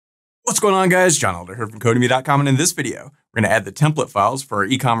What's going on, guys? John Elder here from Codemy.com, and in this video, we're going to add the template files for our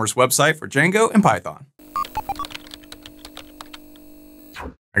e-commerce website for Django and Python.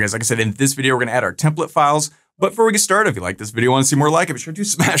 All right, guys, like I said, in this video, we're going to add our template files. But before we get started, if you like this video and want to see more like it, be sure to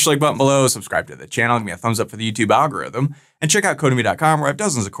smash the like button below, subscribe to the channel, give me a thumbs up for the YouTube algorithm, and check out Codemy.com, where I have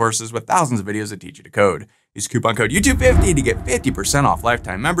dozens of courses with thousands of videos that teach you to code. Use coupon code YouTube50 to get 50% off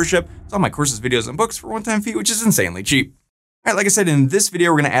lifetime membership. It's all my courses, videos, and books for a one-time fee, which is insanely cheap. All right, like I said, in this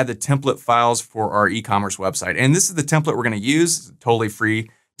video, we're going to add the template files for our e-commerce website. And this is the template we're going to use. It's a totally free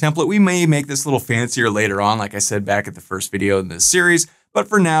template. We may make this a little fancier later on, like I said back at the first video in this series. But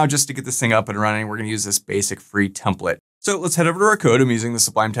for now, just to get this thing up and running, we're going to use this basic free template. So let's head over to our code. I'm using the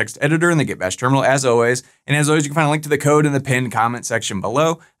Sublime Text Editor in the Git Bash terminal as always. And as always, you can find a link to the code in the pinned comment section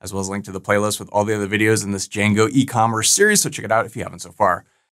below, as well as a link to the playlist with all the other videos in this Django e-commerce series. So check it out if you haven't so far.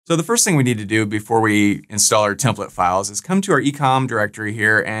 So the first thing we need to do before we install our template files is come to our ecom directory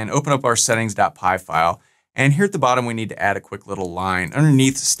here and open up our Settings.py file. And here at the bottom, we need to add a quick little line.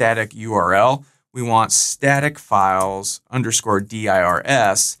 Underneath static URL, we want static files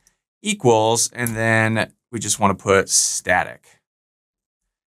 _dirs equals, and then we just want to put static.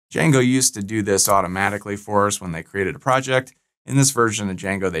 Django used to do this automatically for us when they created a project. In this version of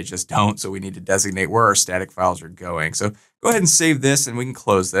Django, they just don't, so we need to designate where our static files are going. So go ahead and save this and we can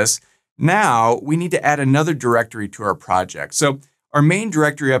close this. Now we need to add another directory to our project. So our main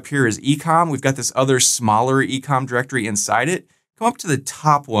directory up here is ecom. We've got this other smaller ecom directory inside it. Come up to the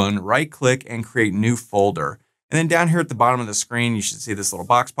top one, right click and create new folder. And then down here at the bottom of the screen, you should see this little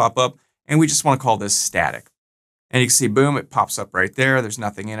box pop up, and we just want to call this static. And you can see, boom, it pops up right there. There's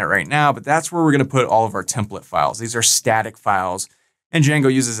nothing in it right now, but that's where we're going to put all of our template files. These are static files, and Django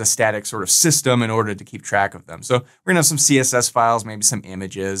uses a static sort of system in order to keep track of them. So we're going to have some CSS files, maybe some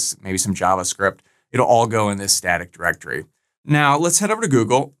images, maybe some JavaScript. It'll all go in this static directory. Now let's head over to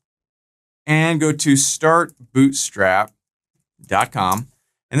Google and go to startbootstrap.com.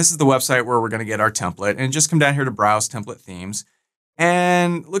 And this is the website where we're going to get our template, and just come down here to browse template themes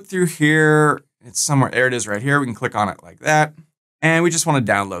and look through here. It's somewhere, there it is right here. We can click on it like that. And we just want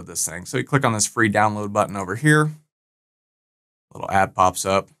to download this thing. So you click on this free download button over here. A little ad pops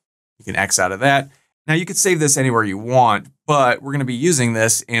up. You can X out of that. Now you could save this anywhere you want, but we're going to be using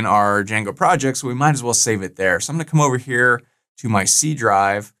this in our Django project, so we might as well save it there. So I'm going to come over here to my C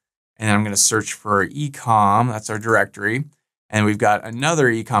drive, and I'm going to search for ecom. That's our directory. And we've got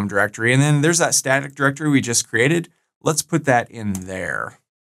another ecom directory. And then there's that static directory we just created. Let's put that in there.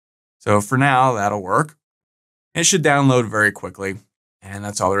 So for now, that'll work. It should download very quickly, and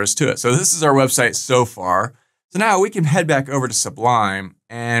that's all there is to it. So this is our website so far. So now we can head back over to Sublime,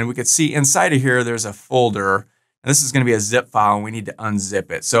 and we can see inside of here, there's a folder. And this is going to be a zip file, and we need to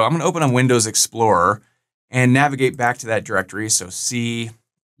unzip it. So I'm going to open up Windows Explorer and navigate back to that directory. So C,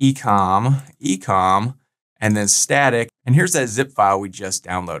 ecom, and then static. And here's that zip file we just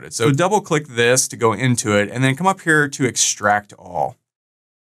downloaded. So double click this to go into it, and then come up here to extract all.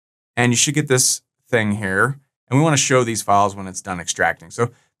 And you should get this thing here. And we want to show these files when it's done extracting.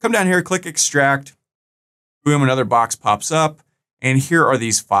 So come down here, click extract. Boom, another box pops up. And here are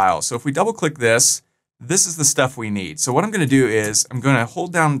these files. So if we double click this, this is the stuff we need. So what I'm going to do is I'm going to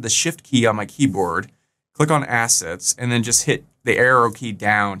hold down the shift key on my keyboard, click on assets, and then just hit the arrow key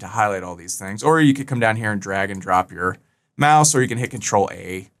down to highlight all these things. Or you could come down here and drag and drop your mouse, or you can hit Control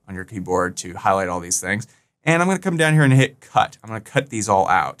A on your keyboard to highlight all these things. And I'm going to come down here and hit cut. I'm going to cut these all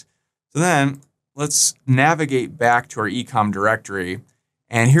out. So then let's navigate back to our ecom directory.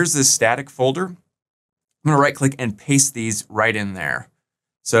 And here's this static folder. I'm going to right click and paste these right in there.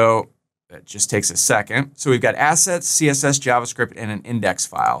 So that just takes a second. So we've got assets, CSS, JavaScript, and an index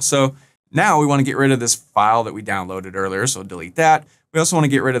file. So now we want to get rid of this file that we downloaded earlier. So delete that. We also want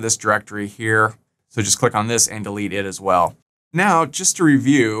to get rid of this directory here. So just click on this and delete it as well. Now, just to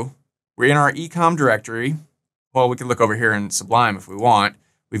review, we're in our ecom directory. Well, we can look over here in Sublime if we want.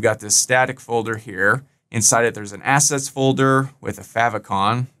 We've got this static folder here. Inside it, there's an assets folder with a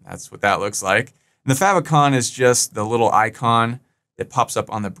favicon. That's what that looks like. And the favicon is just the little icon that pops up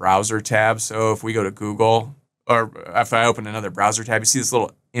on the browser tab. So if we go to Google, or if I open another browser tab, you see this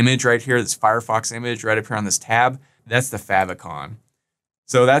little image right here, this Firefox image right up here on this tab. That's the favicon.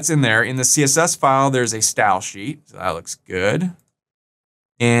 So that's in there. In the CSS file, there's a style sheet. So that looks good.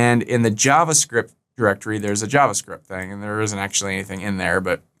 And in the JavaScript directory, there's a JavaScript thing, and there isn't actually anything in there,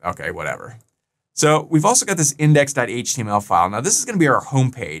 but okay, whatever. So we've also got this Index.html file. Now this is going to be our home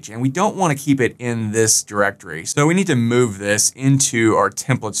page, and we don't want to keep it in this directory. So we need to move this into our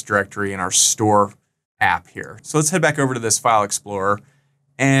templates directory in our store app here. So let's head back over to this file explorer,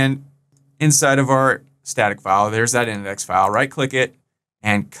 and inside of our static file, there's that index file. Right click it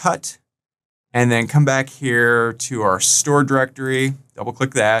and cut and then come back here to our store directory, double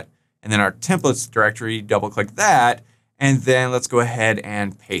click that, and then our templates directory, double click that, and then let's go ahead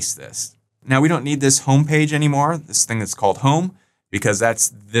and paste this. Now we don't need this home page anymore, this thing that's called home, because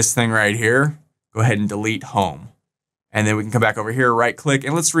that's this thing right here. Go ahead and delete home. And then we can come back over here, right click,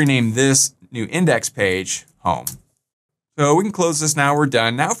 and let's rename this new index page home. So we can close this now, we're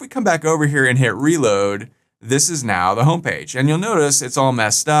done. Now if we come back over here and hit reload, this is now the home page. And you'll notice it's all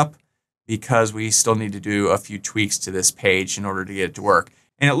messed up because we still need to do a few tweaks to this page in order to get it to work.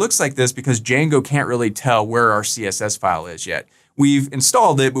 And it looks like this because Django can't really tell where our CSS file is yet. We've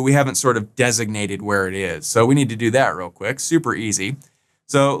installed it, but we haven't sort of designated where it is. So we need to do that real quick, super easy.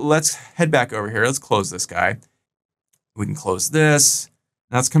 So let's head back over here. Let's close this guy. We can close this.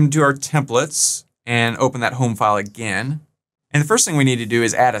 Now let's come to our templates and open that home file again. And the first thing we need to do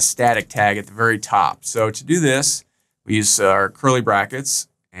is add a static tag at the very top. So to do this, we use our curly brackets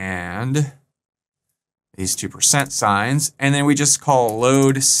and these 2% signs, and then we just call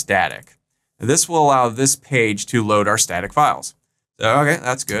load static. Now this will allow this page to load our static files. So, okay,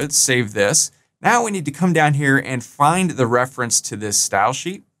 that's good. Save this. Now we need to come down here and find the reference to this style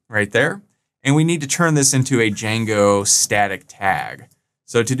sheet right there. And we need to turn this into a Django static tag.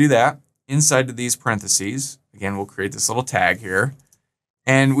 So to do that, inside of these parentheses, again, we'll create this little tag here,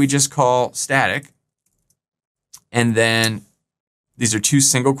 and we just call static. And then these are two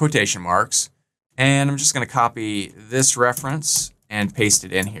single quotation marks. And I'm just going to copy this reference and paste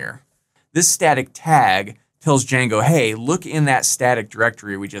it in here. This static tag tells Django, hey, look in that static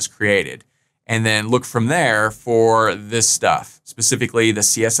directory we just created. And then look from there for this stuff, specifically the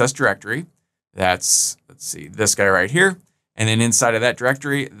CSS directory. That's, let's see, this guy right here. And then inside of that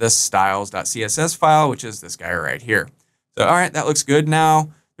directory, the styles.css file, which is this guy right here. So, all right, that looks good.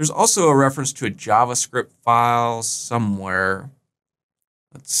 Now, there's also a reference to a JavaScript file somewhere.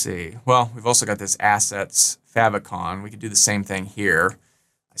 Let's see. Well, we've also got this assets favicon. We could do the same thing here,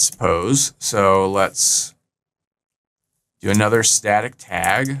 I suppose. So let's do another static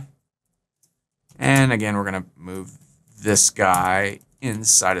tag. And again, we're going to move this guy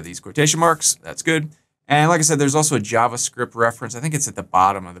inside of these quotation marks. That's good. And like I said, there's also a JavaScript reference. I think it's at the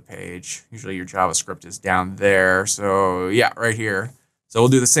bottom of the page. Usually your JavaScript is down there. So yeah, right here. So we'll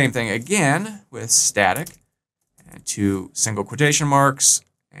do the same thing again with static and two single quotation marks,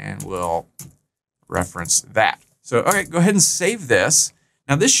 and we'll reference that. So, okay, go ahead and save this.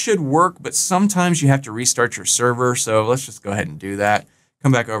 Now this should work, but sometimes you have to restart your server. So let's just go ahead and do that.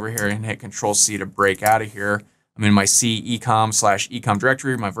 Come back over here and hit Control-C to break out of here. I'm in my C ecom/ecom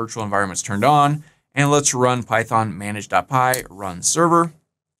directory. My virtual environment's turned on. And let's run Python manage.py run server.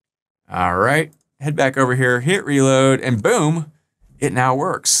 All right, head back over here, hit reload, and boom, it now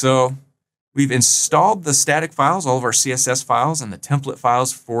works. So we've installed the static files, all of our CSS files and the template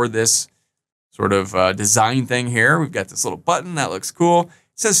files for this sort of design thing here. We've got this little button that looks cool. It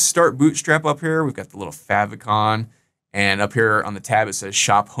says Start Bootstrap up here. We've got the little favicon. And up here on the tab, it says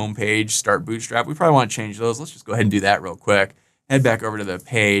Shop Homepage, Start Bootstrap. We probably want to change those. Let's just go ahead and do that real quick. Head back over to the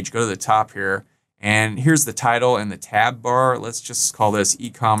page, go to the top here. And here's the title and the tab bar. Let's just call this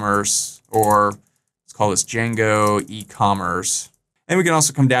ECommerce, or let's call this Django ECommerce. And we can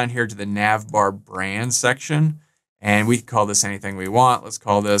also come down here to the navbar brand section, and we can call this anything we want. Let's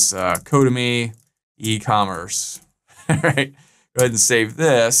call this Codemy ECommerce. All right, go ahead and save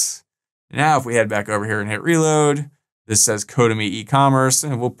this. Now, if we head back over here and hit reload, this says Codemy ECommerce,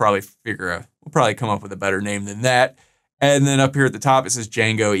 and we'll probably come up with a better name than that. And then up here at the top, it says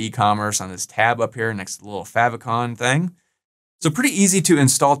Django ECommerce on this tab up here next to the little favicon thing. So pretty easy to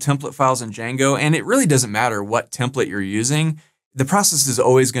install template files in Django, and it really doesn't matter what template you're using. The process is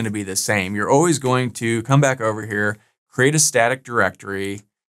always going to be the same. You're always going to come back over here, create a static directory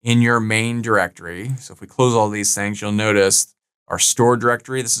in your main directory. So if we close all these things, you'll notice our store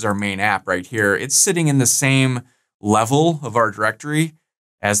directory, this is our main app right here. It's sitting in the same level of our directory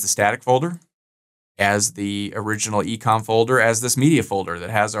as the static folder, as the original ecom folder, as this media folder that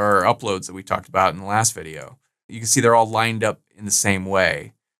has our uploads that we talked about in the last video. You can see they're all lined up in the same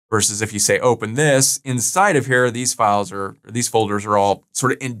way. Versus if you say open this, inside of here, these files or these folders are all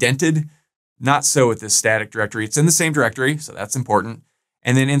sort of indented. Not so with this static directory. It's in the same directory, so that's important.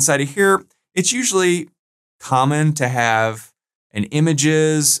 And then inside of here, it's usually common to have an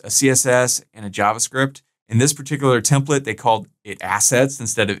images, a CSS, and a JavaScript. In this particular template, they called it assets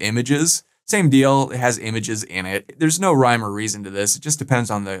instead of images. Same deal, it has images in it. There's no rhyme or reason to this. It just depends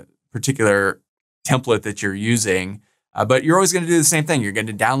on the particular template that you're using. But you're always going to do the same thing. You're going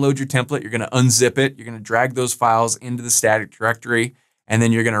to download your template, you're going to unzip it, you're going to drag those files into the static directory, and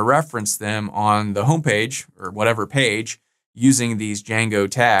then you're going to reference them on the home page or whatever page using these Django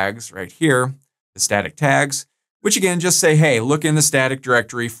tags right here, the static tags, which again, just say, hey, look in the static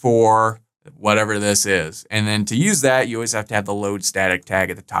directory for whatever this is. And then to use that, you always have to have the load static tag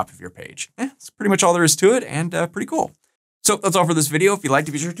at the top of your page. That's pretty much all there is to it, and pretty cool. So that's all for this video. If you liked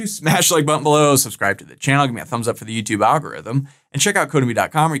it, be sure to smash the like button below, subscribe to the channel, give me a thumbs up for the YouTube algorithm, and check out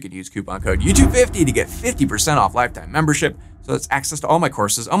Codemy.com where you can use coupon code YouTube50 to get 50% off lifetime membership. So that's access to all my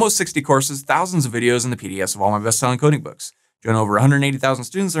courses, almost 60 courses, thousands of videos, and the PDFs of all my best-selling coding books. Join over 180,000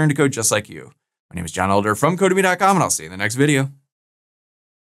 students learning to code just like you. My name is John Elder from Codemy.com, and I'll see you in the next video.